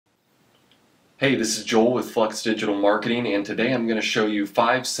Hey, this is Joel with Flux Digital Marketing, and today I'm going to show you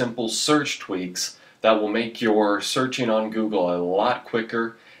 5 simple search tweaks that will make your searching on Google a lot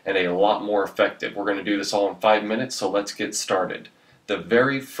quicker and a lot more effective. We're going to do this all in 5 minutes, so let's get started. The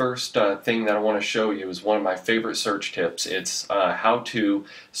very first thing that I want to show you is one of my favorite search tips. It's how to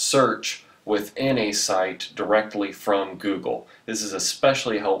search within a site directly from Google. This is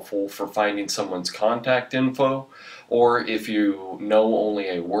especially helpful for finding someone's contact info, or if you know only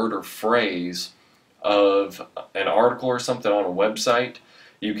a word or phrase of an article or something on a website,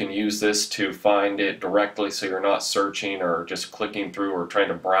 you can use this to find it directly so you're not searching or just clicking through or trying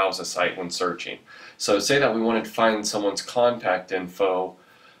to browse a site when searching. So say that we wanted to find someone's contact info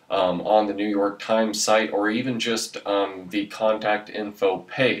on the New York Times site, or even just the contact info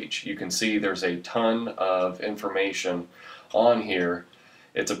page. You can see there's a ton of information on here.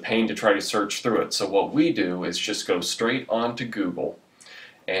 It's a pain to try to search through it. So what we do is just go straight onto Google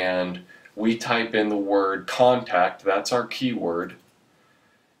and we type in the word contact, that's our keyword,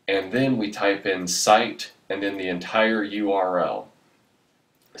 and then we type in site and then the entire URL.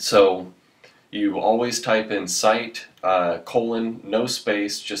 So you always type in site, colon, no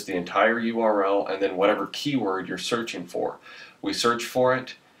space, just the entire URL, and then whatever keyword you're searching for. We search for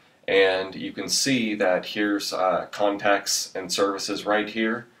it, and you can see that here's contacts and services right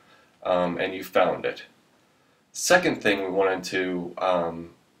here, and you found it. Second thing we wanted to,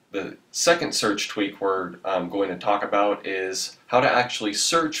 the second search tweak we're going to talk about is how to actually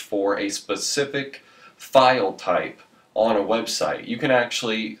search for a specific file type on a website. You can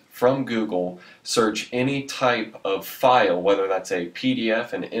actually, from Google, search any type of file, whether that's a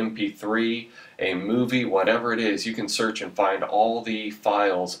PDF, an MP3, a movie, whatever it is. You can search and find all the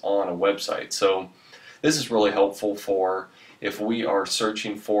files on a website. So this is really helpful for if we are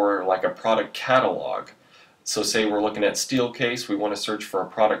searching for like a product catalog. So say we're looking at Steelcase, we want to search for a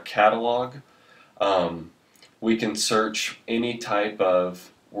product catalog. We can search any type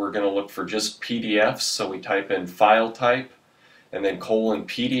of, we're going to look for just PDFs, so we type in file type and then colon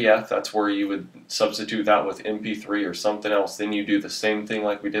PDF. That's where you would substitute that with MP3 or something else. Then you do the same thing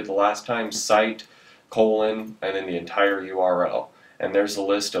like we did the last time, site, colon, and then the entire URL. And there's a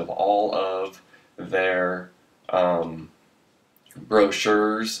list of all of their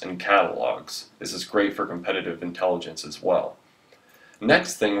brochures and catalogs. This is great for competitive intelligence as well.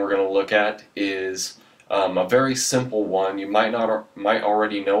 Next thing we're going to look at is a very simple one. You might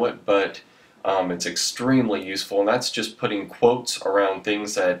already know it, but it's extremely useful, and that's just putting quotes around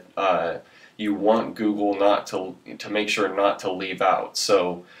things that you want Google not to make sure not to leave out.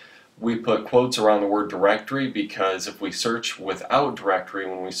 So we put quotes around the word directory because if we search without directory,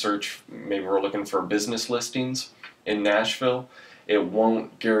 when we search, maybe we're looking for business listings in Nashville, it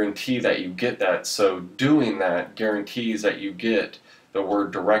won't guarantee that you get that. So doing that guarantees that you get the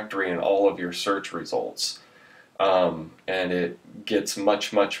word directory in all of your search results. And it gets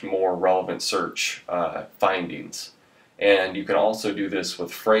much more relevant search findings. And you can also do this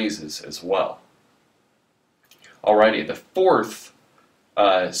with phrases as well. Alrighty, the fourth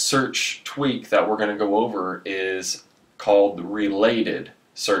search tweak that we're going to go over is called related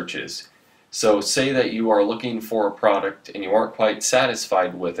searches. So say that you are looking for a product and you aren't quite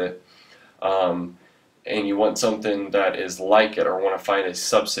satisfied with it, and you want something that is like it or want to find a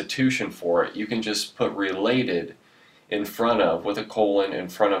substitution for it. You can just put related in front of, with a colon, in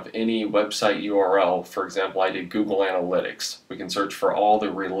front of any website URL. For example, I did Google Analytics. We can search for all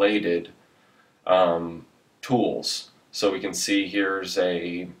the related tools. So we can see here's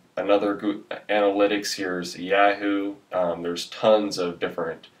another Google Analytics, here's Yahoo. There's tons of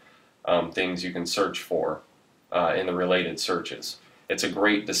different things you can search for in the related searches. It's a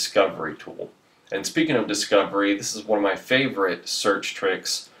great discovery tool. And speaking of discovery, this is one of my favorite search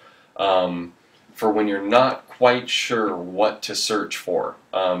tricks for when you're not quite sure what to search for.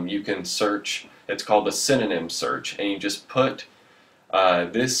 You can search, it's called a synonym search, and you just put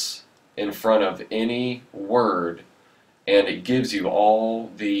this in front of any word and it gives you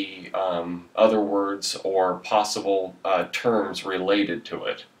all the other words or possible terms related to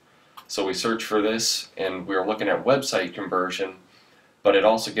it. So we search for this and we're looking at website conversion, but it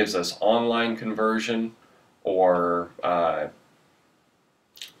also gives us online conversion, or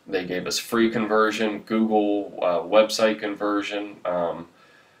they gave us free conversion, Google website conversion,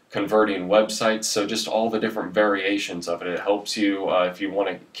 converting websites. So just all the different variations of it. It helps you if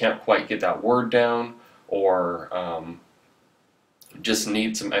you can't quite get that word down, or just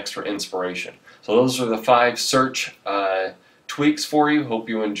need some extra inspiration. So those are the 5 search tweaks for you. Hope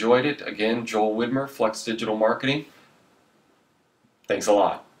you enjoyed it. Again, Joel Widmer, Flux Digital Marketing. Thanks a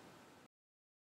lot.